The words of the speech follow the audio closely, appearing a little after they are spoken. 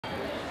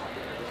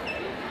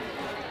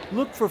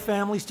Look for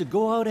families to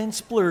go out and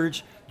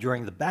splurge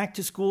during the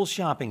back-to-school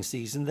shopping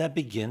season that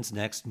begins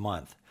next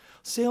month.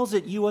 Sales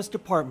at U.S.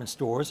 department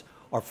stores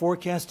are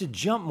forecast to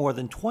jump more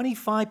than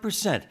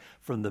 25%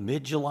 from the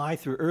mid-July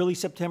through early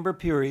September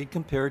period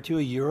compared to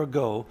a year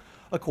ago,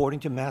 according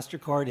to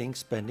MasterCard Inc.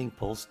 Spending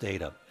Pulse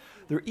data.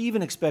 They're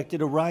even expected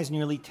to rise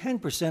nearly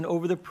 10%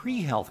 over the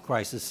pre-health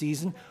crisis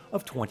season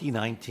of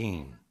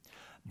 2019.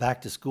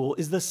 Back to school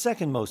is the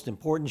second most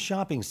important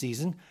shopping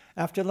season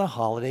after the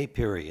holiday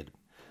period.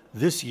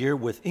 This year,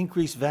 with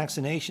increased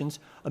vaccinations,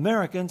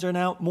 Americans are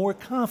now more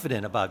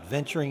confident about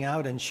venturing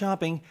out and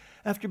shopping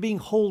after being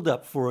holed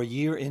up for a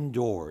year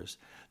indoors.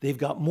 They've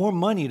got more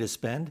money to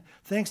spend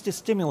thanks to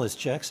stimulus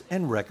checks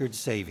and record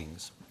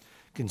savings.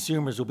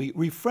 Consumers will be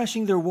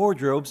refreshing their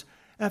wardrobes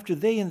after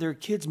they and their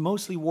kids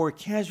mostly wore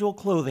casual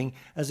clothing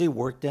as they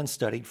worked and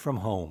studied from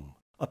home.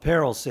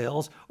 Apparel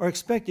sales are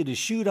expected to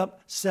shoot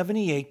up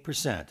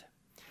 78%.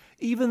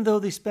 Even though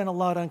they spent a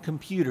lot on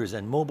computers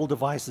and mobile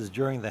devices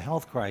during the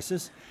health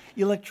crisis,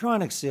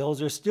 electronic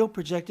sales are still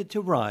projected to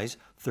rise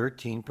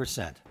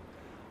 13%.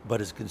 But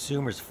as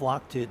consumers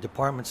flock to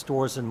department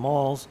stores and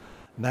malls,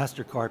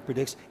 MasterCard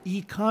predicts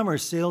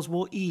e-commerce sales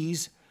will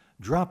ease,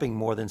 dropping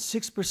more than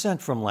 6%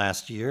 from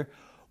last year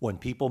when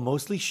people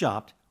mostly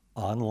shopped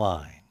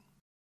online.